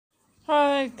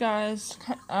Hi guys,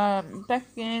 back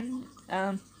again.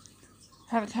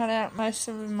 Have cut out most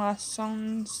of my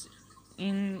songs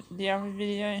in the other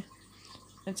video.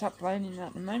 It's uploading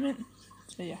at the moment.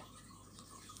 So yeah.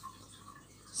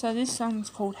 So this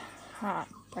song's called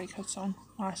Heartbreaker Song,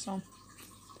 my song.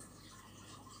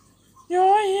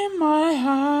 You're in my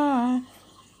heart.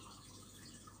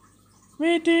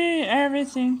 We do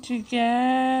everything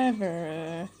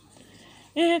together.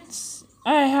 It's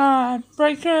a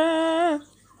heartbreaker.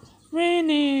 We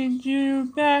need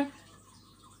you back.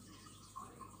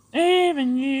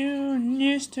 Even you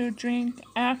used to drink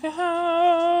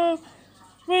alcohol.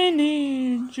 We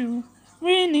need you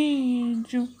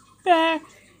back.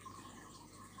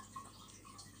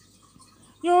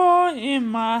 You're in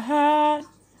my heart.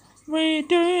 We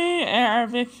do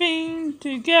everything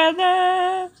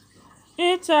together.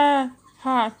 It's a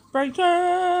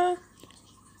heartbreaker.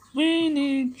 We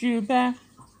need you back.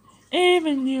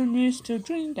 Even you used to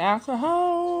drink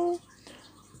alcohol.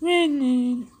 We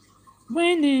need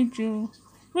you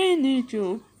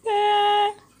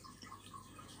back.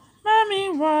 Mommy,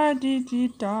 why did you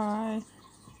die?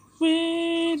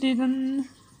 We didn't.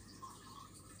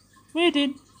 We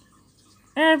did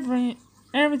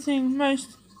everything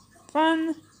most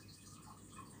fun.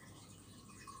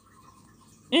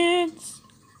 It's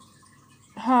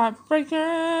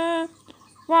heartbreaker.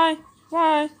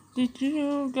 Why did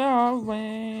you go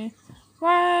away?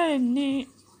 We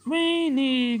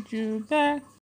need you back.